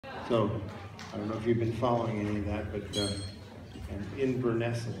So, I don't know if you've been following any of that, but and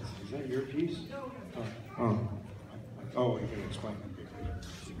Invernessence, is that your piece? Oh, you can explain.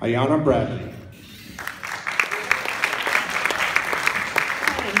 Ayana Bradley.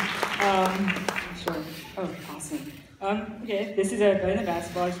 Sure. Oh, awesome. Okay, this is a better than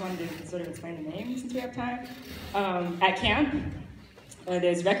basketball. I just wanted to sort of explain the name since we have time. At camp,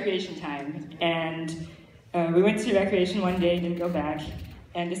 there's recreation time, and we went to recreation one day, didn't go back,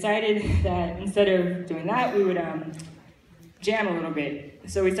 and decided that instead of doing that, we would jam a little bit.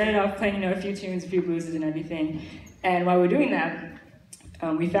 So we started off playing, a few tunes, a few blueses and everything, and while we were doing that,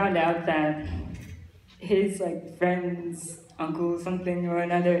 we found out that his friend's uncle something or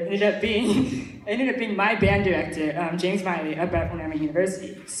another ended up being my band director, James Miley, up at Willamette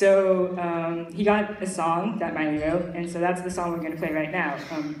University. So he got a song that Miley wrote, and so that's the song we're going to play right now,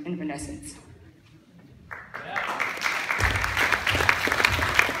 Invernessence.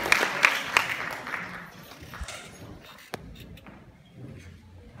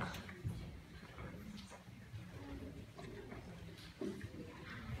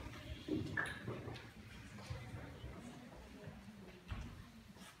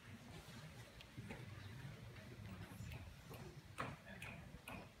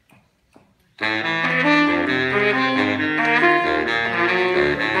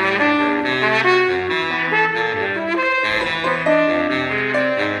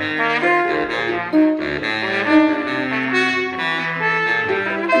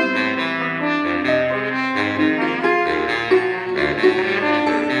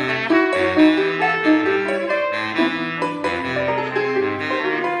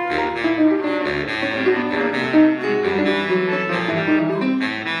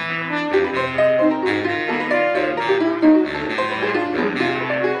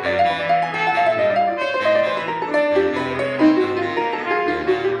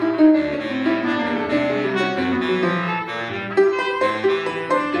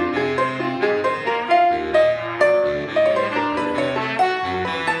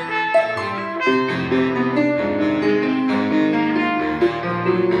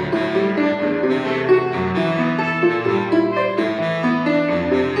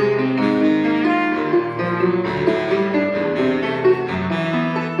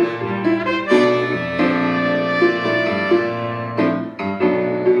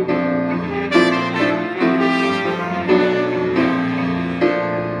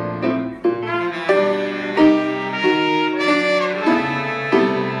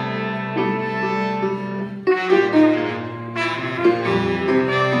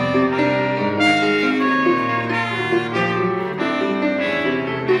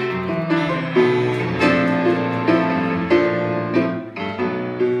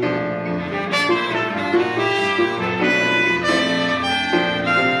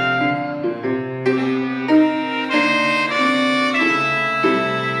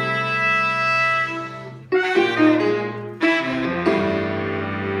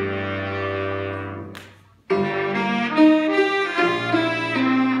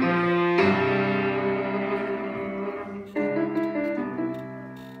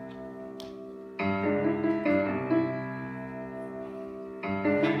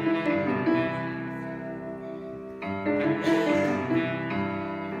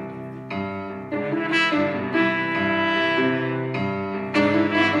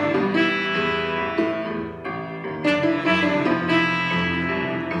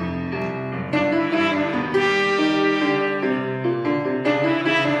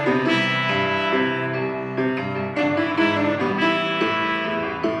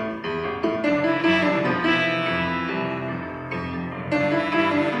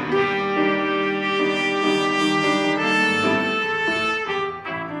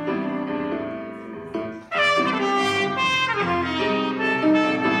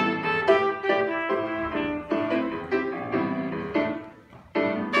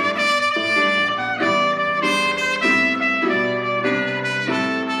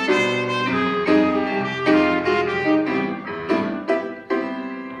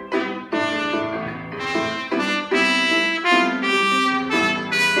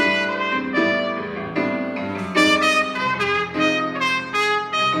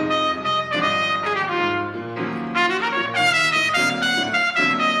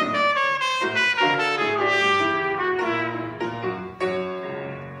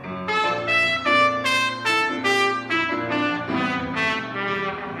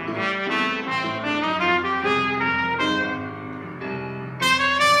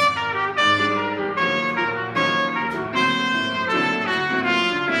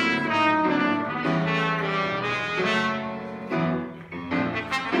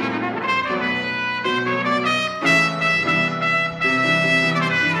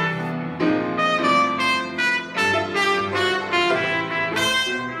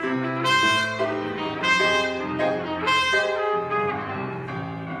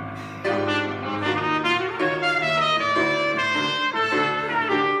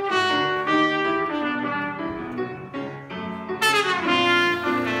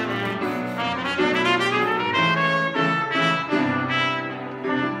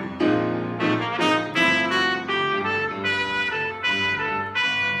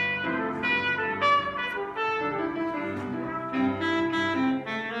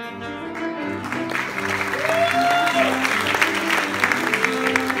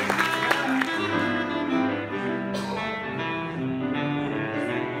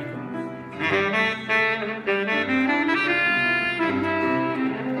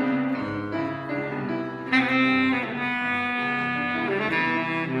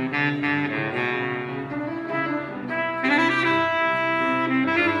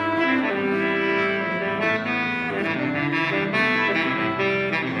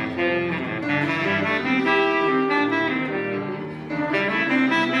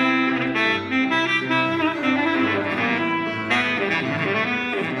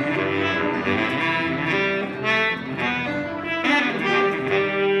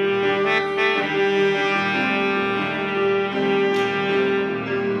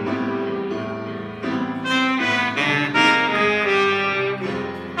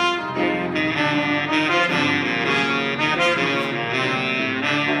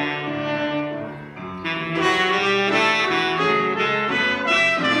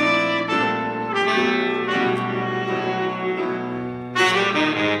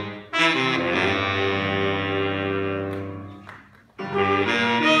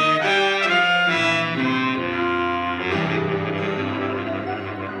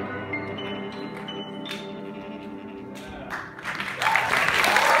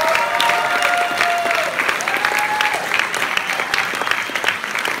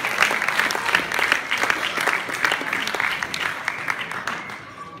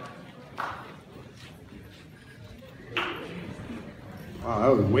 Wow,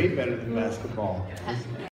 that was way better than basketball.